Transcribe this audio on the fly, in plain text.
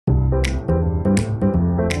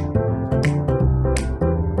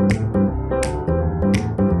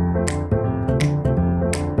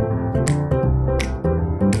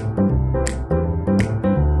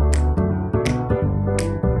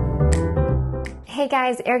Hey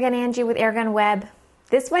guys, Airgun Angie with Airgun Web.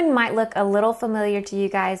 This one might look a little familiar to you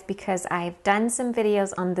guys because I've done some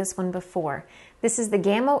videos on this one before. This is the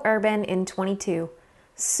Gamo Urban in 22.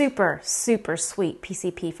 Super sweet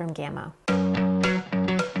PCP from Gamo.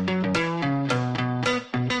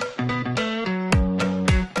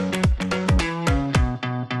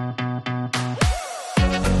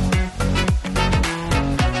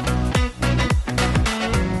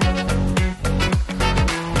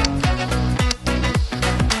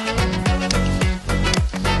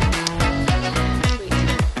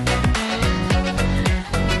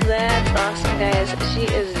 She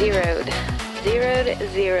is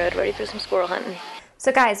zeroed, ready for some squirrel hunting.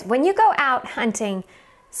 So guys, when you go out hunting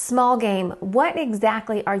small game, what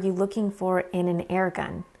exactly are you looking for in an air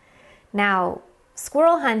gun? Now,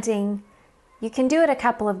 squirrel hunting, you can do it a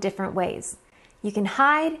couple of different ways. You can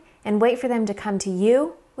hide and wait for them to come to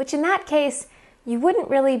you, which in that case, you wouldn't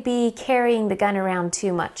really be carrying the gun around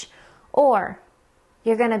too much. Or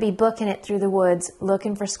you're gonna be booking it through the woods,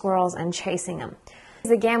 looking for squirrels and chasing them. Is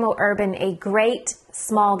the Gamo Urban a great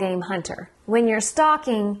small game hunter? When you're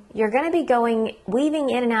stalking, you're going to be weaving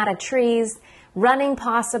in and out of trees, running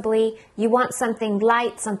possibly. You want something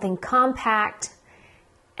light, something compact.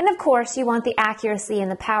 And of course, you want the accuracy and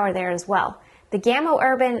the power there as well. The Gamo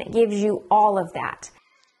Urban gives you all of that.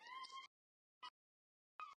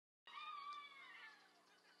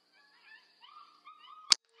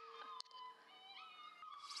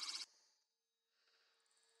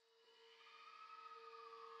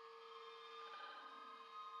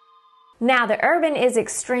 Now the Urban is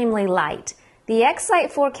extremely light. The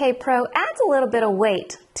X-Sight 4K Pro adds a little bit of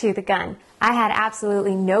weight to the gun. I had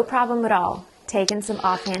absolutely no problem at all taking some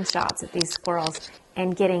offhand shots at these squirrels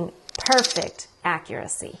and getting perfect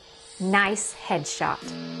accuracy. Nice headshot.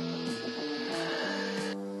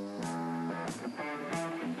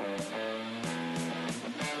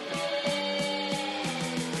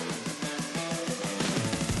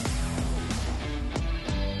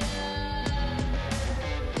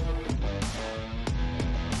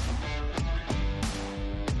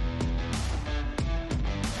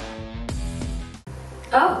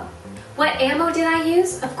 Oh, what ammo did I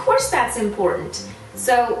use? Of course that's important.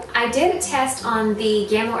 So I did a test on the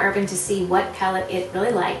Gamo Urban to see what pellet it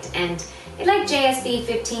really liked, and it liked JSB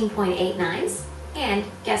 15.89s. And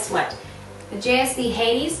guess what? The JSB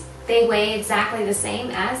Hades, they weigh exactly the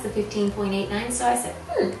same as the 15.89, so I said,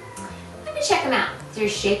 let me check them out. They're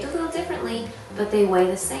shaped a little differently, but they weigh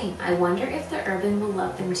the same. I wonder if the Urban will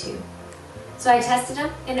love them too. So I tested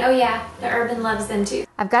them, and oh yeah, the Urban loves them too.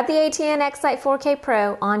 I've got the ATN X-Sight 4K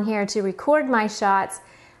Pro on here to record my shots,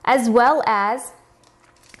 as well as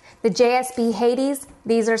the JSB Hades.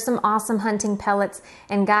 These are some awesome hunting pellets,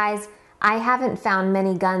 and guys, I haven't found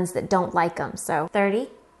many guns that don't like them. So 30,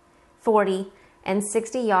 40, and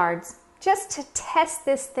 60 yards, just to test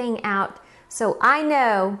this thing out, so I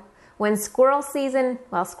know when squirrel season,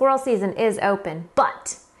 well, squirrel season is open,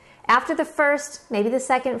 but after the first, maybe the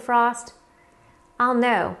second frost, I'll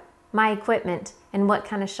know my equipment and what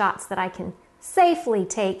kind of shots that I can safely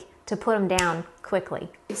take to put them down quickly.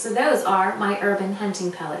 So those are my Urban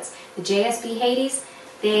hunting pellets. The JSB Hades,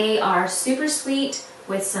 they are super sweet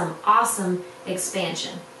with some awesome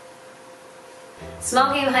expansion.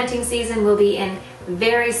 Small game hunting season will be in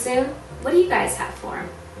very soon. What do you guys have for them?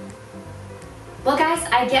 Well guys,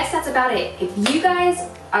 I guess that's about it. If you guys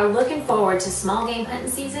are looking forward to small game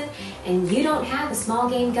hunting season and you don't have a small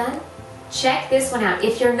game gun, check this one out.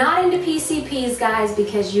 If you're not into PCPs, guys,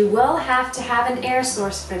 because you will have to have an air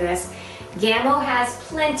source for this, Gamo has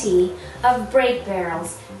plenty of break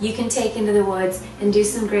barrels you can take into the woods and do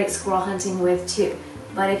some great squirrel hunting with too.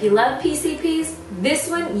 But if you love PCPs, this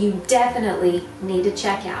one you definitely need to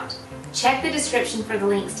check out. Check the description for the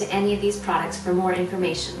links to any of these products for more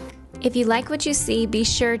information. If you like what you see, be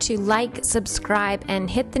sure to like, subscribe, and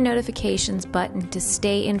hit the notifications button to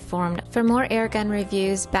stay informed for more airgun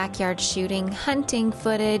reviews, backyard shooting, hunting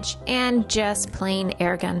footage, and just plain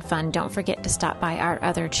airgun fun. Don't forget to stop by our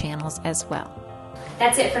other channels as well.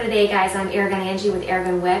 That's it for today, guys. I'm Airgun Angie with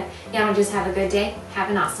Airgun Web. Y'all just have a good day. Have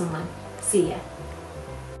an awesome one. See ya.